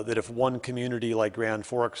that if one community like Grand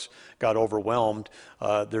Forks got overwhelmed,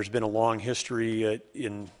 there's been a long history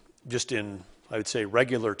in I would say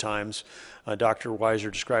regular times. Dr.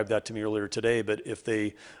 Weiser described that to me earlier today, but if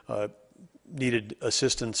they needed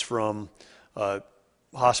assistance from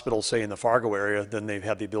hospitals, say in the Fargo area, then they've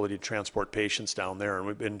had the ability to transport patients down there.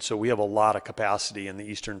 And so we have a lot of capacity in the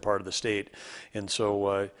eastern part of the state. And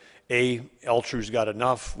so L-True's got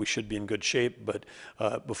enough, we should be in good shape, but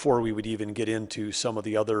before we would even get into some of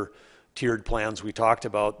the other tiered plans we talked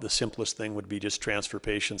about, the simplest thing would be just transfer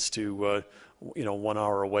patients to 1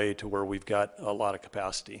 hour away to where we've got a lot of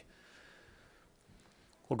capacity.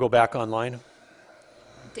 We'll go back online.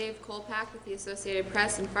 Dave Kolpak with the Associated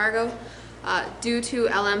Press in Fargo. Due to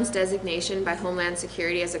LM's designation by Homeland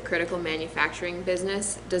Security as a critical manufacturing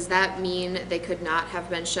business, does that mean they could not have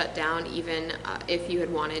been shut down even if you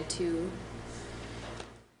had wanted to?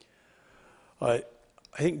 I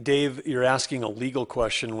think, Dave, you're asking a legal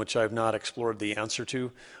question which I've not explored the answer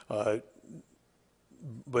to.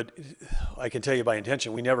 But I can tell you by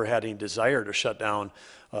intention, we never had any desire to shut down,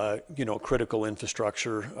 critical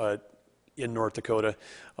infrastructure in North Dakota,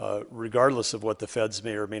 regardless of what the feds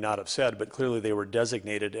may or may not have said. But clearly, they were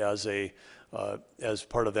designated as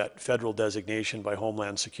part of that federal designation by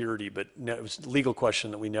Homeland Security. But it was a legal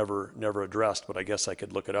question that we never addressed. But I guess I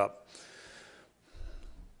could look it up.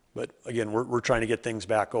 But again, we're trying to get things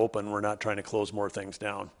back open. We're not trying to close more things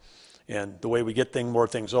down. And the way we get more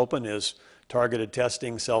things open is targeted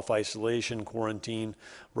testing, self-isolation, quarantine,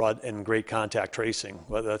 and great contact tracing.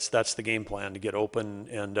 Well, that's the game plan to get open,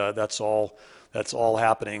 and that's all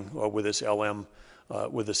happening with this LM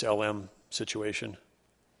situation.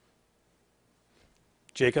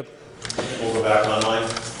 Jacob, we'll go back online.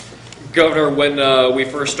 Governor, when we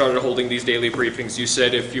first started holding these daily briefings, you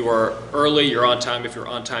said if you are early, you're on time. If you're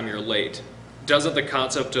on time, you're late. Doesn't the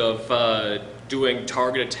concept of doing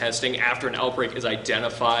targeted testing after an outbreak is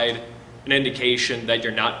identified an indication that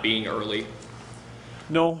you're not being early?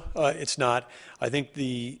 No, it's not. I think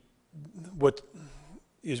what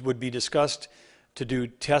would be discussed to do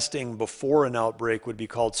testing before an outbreak would be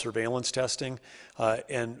called surveillance testing,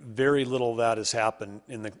 and very little of that has happened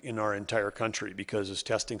in our entire country because as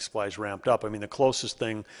testing supplies ramped up. I mean, the closest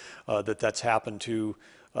thing that's happened to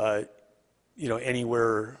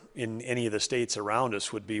anywhere in any of the states around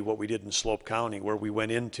us would be what we did in Slope County, where we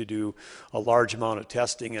went in to do a large amount of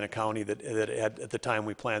testing in a county that had, at the time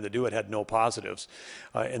we planned to do it, had no positives.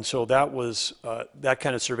 And so that was that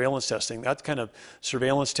kind of surveillance testing. That kind of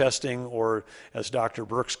surveillance testing, or as Dr.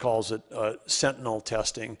 Birx calls it, sentinel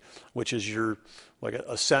testing, which is like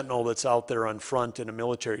a sentinel that's out there on front. In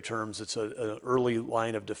military terms, it's an early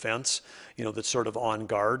line of defense, that's sort of on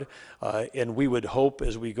guard. And we would hope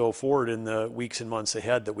as we go forward in the weeks and months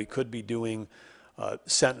ahead that we could be doing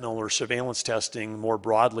sentinel or surveillance testing more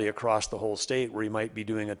broadly across the whole state, where you might be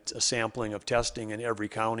doing a sampling of testing in every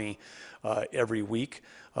county every week.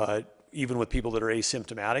 Even with people that are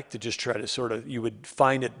asymptomatic, to just try to you would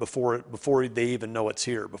find it before they even know it's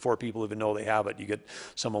here, before people even know they have it, you get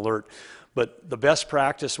some alert. But the best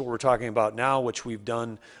practice, what we're talking about now, which we've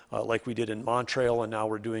done like we did in Montreal and now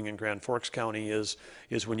we're doing in Grand Forks County, is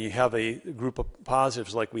when you have a group of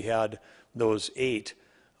positives like we had those 8,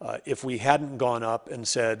 if we hadn't gone up and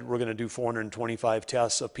said we're going to do 425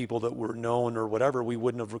 tests of people that were known or whatever, we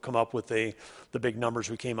wouldn't have come up with the big numbers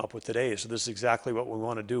we came up with today. So this is exactly what we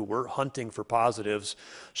want to do. We're hunting for positives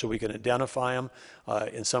so we can identify them.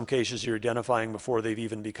 In some cases, you're identifying before they've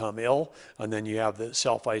even become ill, and then you have the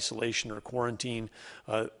self-isolation or quarantine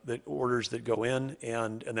orders that go in,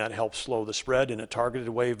 and that helps slow the spread in a targeted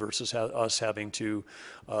way versus us having to,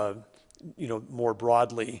 more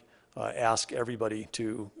broadly ask everybody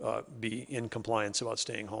to be in compliance about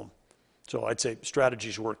staying home. So I'd say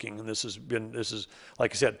strategy's working, and this is,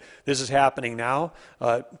 like I said, this is happening now.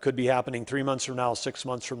 Could be happening 3 months from now, 6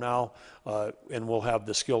 months from now, and we'll have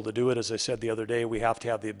the skill to do it. As I said the other day, we have to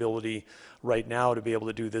have the ability right now to be able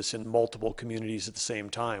to do this in multiple communities at the same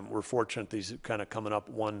time. We're fortunate these are kind of coming up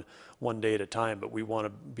one day at a time, but we want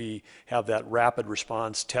to have that rapid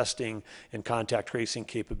response testing and contact tracing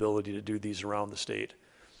capability to do these around the state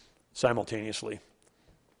simultaneously.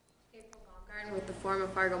 April Baumgarten with the Forum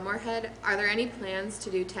of Fargo-Moorhead. Are there any plans to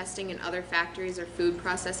do testing in other factories or food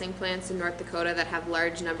processing plants in North Dakota that have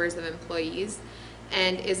large numbers of employees?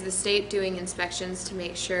 And is the state doing inspections to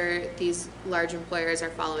make sure these large employers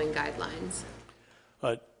are following guidelines?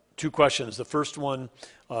 2 questions. The first one,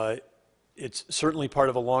 it's certainly part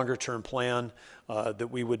of a longer-term plan that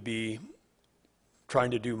we would be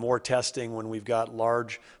trying to do more testing when we've got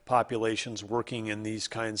large populations working in these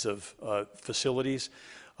kinds of facilities.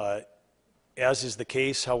 As is the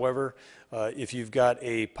case, however, if you've got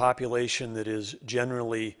a population that is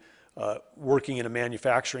generally working in a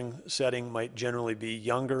manufacturing setting, might generally be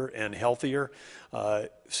younger and healthier,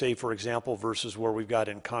 say for example, versus where we've got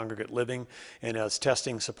in congregate living. And as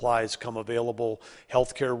testing supplies come available,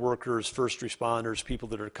 healthcare workers, first responders, people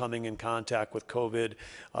that are coming in contact with COVID,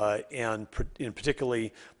 and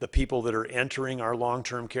particularly the people that are entering our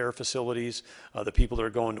long-term care facilities, the people that are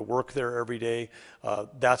going to work there every day,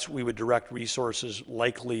 we would direct resources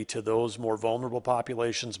likely to those more vulnerable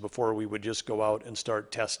populations before we would just go out and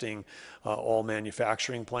start testing all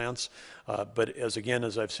manufacturing plants. But as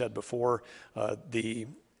I've said before,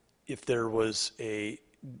 if there was there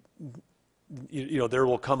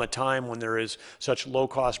will come a time when there is such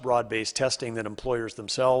low-cost, broad-based testing that employers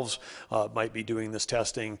themselves might be doing this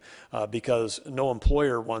testing because no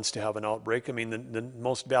employer wants to have an outbreak. I mean, the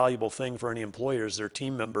most valuable thing for any employer is their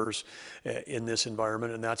team members in this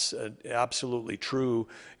environment, and that's absolutely true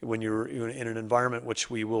when you're in an environment which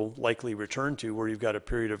we will likely return to, where you've got a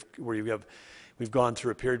period we've gone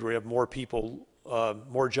through a period where you have more people,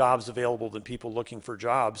 more jobs available than people looking for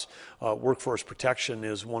jobs. Workforce protection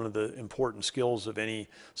is one of the important skills of any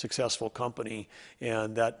successful company,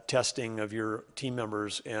 and that testing of your team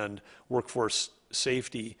members and workforce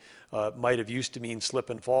safety might have used to mean slip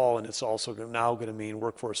and fall, and it's also now going to mean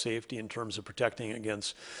workforce safety in terms of protecting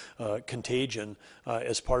against contagion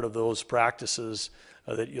as part of those practices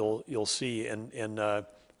that you'll see. And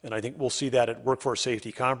I think we'll see that at workforce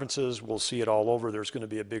safety conferences. We'll see it all over. There's going to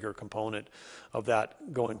be a bigger component of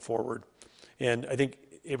that going forward. And I think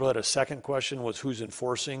April had a second question, was who's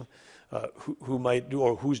enforcing, who might do,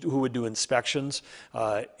 or who would do inspections.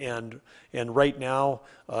 And right now,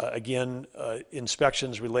 again,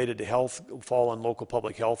 inspections related to health fall on local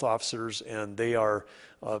public health officers, and they are,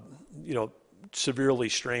 severely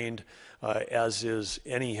strained, as is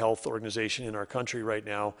any health organization in our country right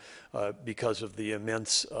now, because of the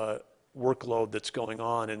immense workload that's going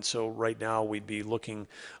on. And so right now we'd be looking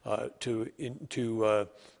to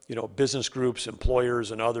business groups,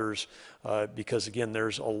 employers, and others, because again,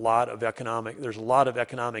 there's a lot of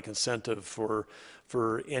economic incentive for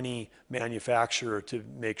any manufacturer to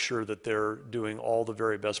make sure that they're doing all the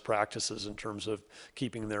very best practices in terms of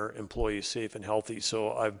keeping their employees safe and healthy.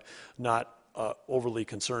 So I'm not overly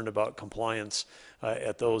concerned about compliance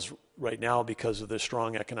at those right now because of the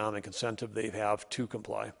strong economic incentive they have to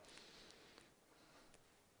comply.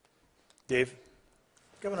 Dave?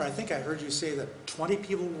 Governor, I think I heard you say that 20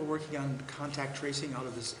 people were working on contact tracing out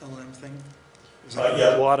of this LM thing?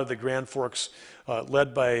 Yeah, a lot of the Grand Forks,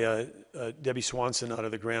 led by Debbie Swanson out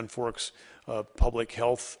of the Grand Forks Public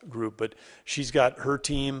Health Group, but she's got her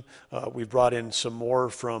team. We've brought in some more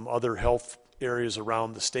from other health areas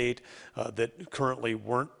around the state that currently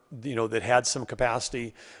weren't, that had some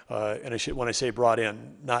capacity. And when I say brought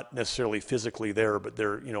in, not necessarily physically there, but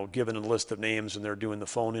they're, given a list of names and they're doing the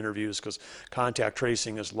phone interviews because contact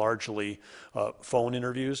tracing is largely phone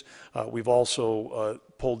interviews. We've also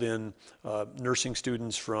pulled in nursing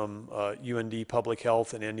students from UND Public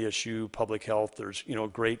Health and NDSU Public Health. There's,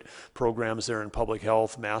 great programs there in public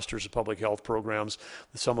health, Masters of Public Health programs.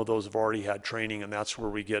 Some of those have already had training, and that's where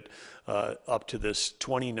we get up to this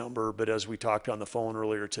 20 number. But as we talked on the phone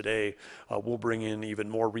earlier today, we'll bring in even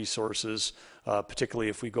more resources, particularly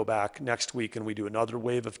if we go back next week and we do another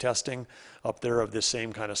wave of testing up there of this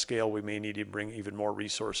same kind of scale. We may need to bring even more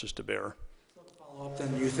resources to bear.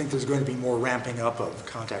 Then you think there's going to be more ramping up of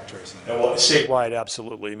contact tracing? Well, statewide,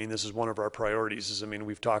 absolutely. I mean, this is one of our priorities.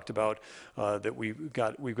 We've talked about that we've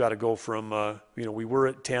got to go from we were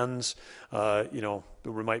at tens,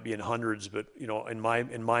 we might be in hundreds, but in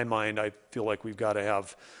my mind, I feel like we've got to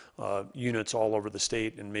have units all over the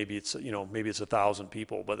state, and maybe it's 1,000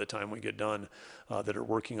 people by the time we get done that are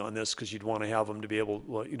working on this, because you'd want to have them to be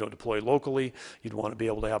able deploy locally. You'd want to be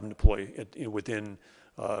able to have them deploy within.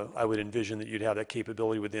 I would envision that you'd have that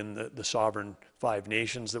capability within the sovereign 5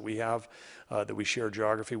 nations that we have, that we share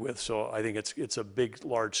geography with. So I think it's a big,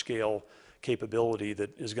 large-scale capability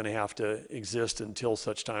that is going to have to exist until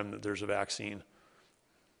such time that there's a vaccine.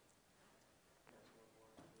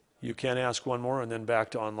 You can ask one more and then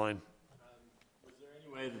back to online. Was there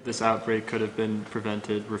any way that this outbreak could have been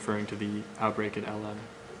prevented, referring to the outbreak at LM?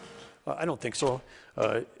 I don't think so.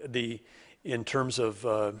 In terms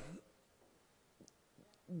of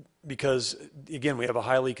because again, we have a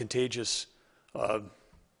highly contagious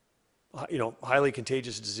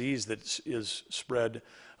disease that is spread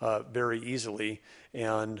very easily,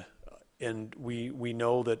 and we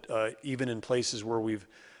know that even in places where we've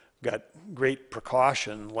got great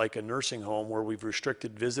precaution, like a nursing home where we've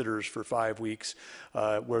restricted visitors for 5 weeks,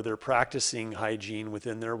 where they're practicing hygiene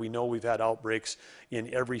within there. We know we've had outbreaks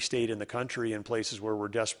in every state in the country in places where we're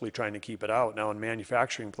desperately trying to keep it out. Now in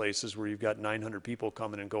manufacturing places where you've got 900 people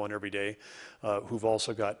coming and going every day, who've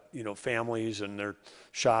also got families and they're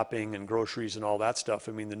shopping and groceries and all that stuff.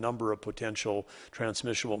 The number of potential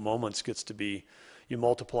transmissible moments gets to be, you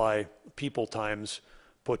multiply people times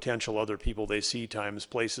potential other people they see times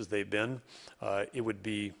places they've been, it would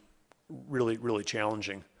be really, really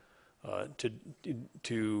challenging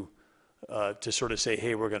to sort of say,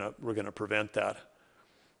 hey, we're gonna prevent that.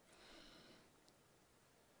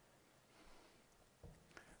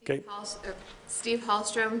 Okay. Steve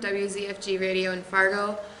Hallstrom, WZFG Radio in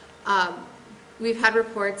Fargo. We've had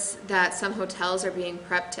reports that some hotels are being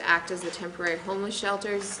prepped to act as the temporary homeless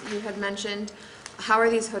shelters you had mentioned. How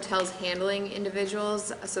are these hotels handling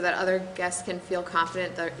individuals so that other guests can feel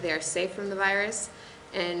confident that they are safe from the virus?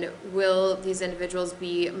 And will these individuals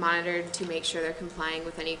be monitored to make sure they're complying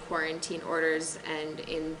with any quarantine orders and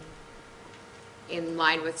in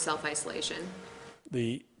line with self-isolation?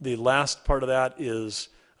 The last part of that is,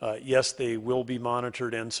 yes, they will be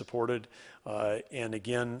monitored and supported. And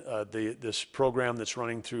again, this program that's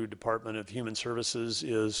running through Department of Human Services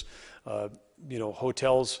is,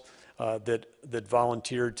 hotels that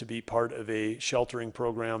volunteered to be part of a sheltering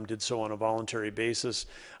program did so on a voluntary basis.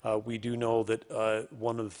 We do know that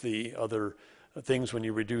one of the other things when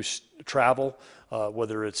you reduce travel,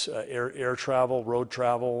 whether it's air travel, road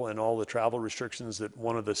travel, and all the travel restrictions, that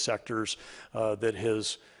one of the sectors that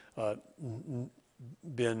has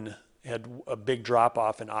had a big drop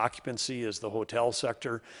off in occupancy is the hotel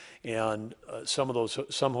sector, and some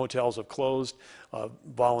hotels have closed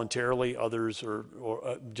voluntarily. Others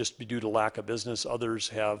or just due to lack of business. Others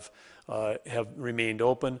have remained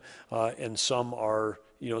open, and some are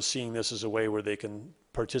seeing this as a way where they can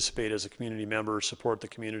participate as a community member, support the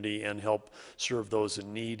community, and help serve those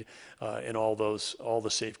in need. And all the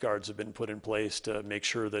safeguards have been put in place to make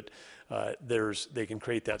sure that they can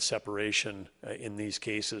create that separation in these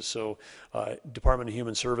cases. So Department of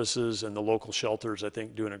Human Services and the local shelters, I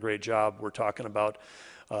think, doing a great job. We're talking about,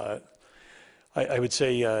 I would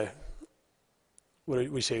say, what did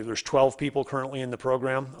we say, there's 12 people currently in the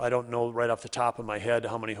program. I don't know right off the top of my head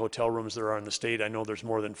how many hotel rooms there are in the state. I know there's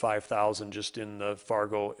more than 5,000 just in the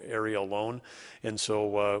Fargo area alone. And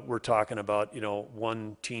so we're talking about,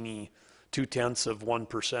 one teeny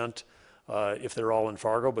 0.2% if they're all in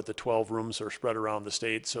Fargo, but the 12 rooms are spread around the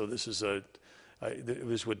state. So this is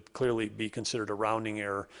this would clearly be considered a rounding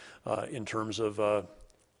error in terms of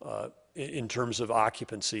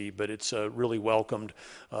occupancy, but it's really welcomed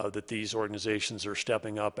that these organizations are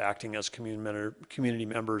stepping up, acting as community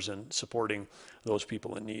members and supporting those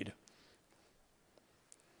people in need.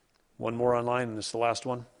 One more online, and this is the last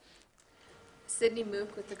one. Sydney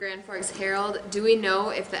Mook with the Grand Forks Herald. Do we know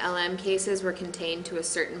if the LM cases were contained to a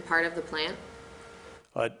certain part of the plant?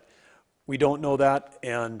 We don't know that,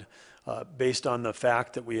 and based on the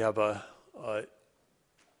fact that we have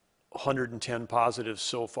 110 positives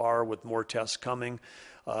so far with more tests coming,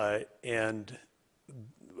 and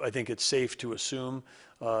I think it's safe to assume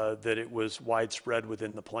that it was widespread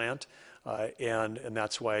within the plant, and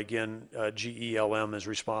that's why, again, GELM is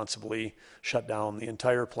responsibly shut down the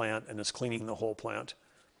entire plant and is cleaning the whole plant.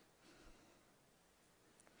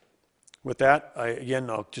 With that,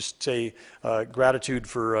 I'll just say gratitude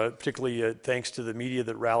for particularly thanks to the media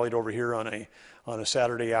that rallied over here on a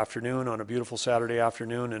Saturday afternoon, on a beautiful Saturday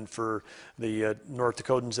afternoon, and for the North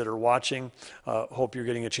Dakotans that are watching. Hope you're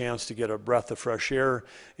getting a chance to get a breath of fresh air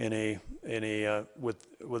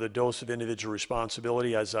with a dose of individual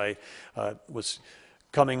responsibility. As I was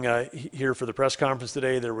coming here for the press conference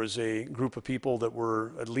today, there was a group of people that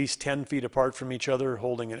were at least 10 feet apart from each other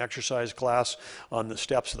holding an exercise class on the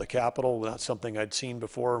steps of the Capitol. Not something I'd seen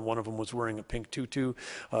before. One of them was wearing a pink tutu.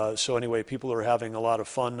 So anyway, people are having a lot of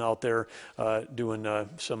fun out there doing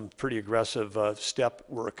some pretty aggressive step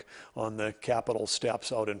work on the Capitol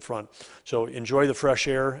steps out in front. So enjoy the fresh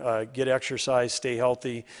air, get exercise, stay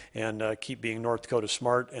healthy, and keep being North Dakota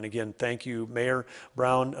smart. And again, thank you, Mayor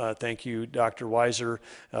Brown. Thank you, Dr. Weiser.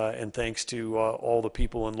 And thanks to all the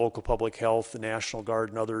people in local public health, the National Guard,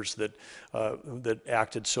 and others that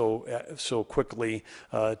acted so quickly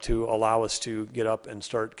to allow us to get up and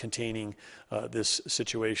start containing this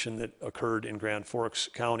situation that occurred in Grand Forks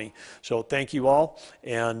County. So thank you all,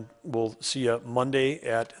 and we'll see you Monday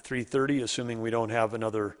at 3:30, assuming we don't have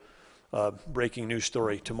another breaking news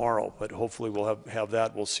story tomorrow. But hopefully we'll have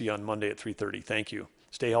that. We'll see you on Monday at 3:30. Thank you.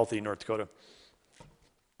 Stay healthy, North Dakota.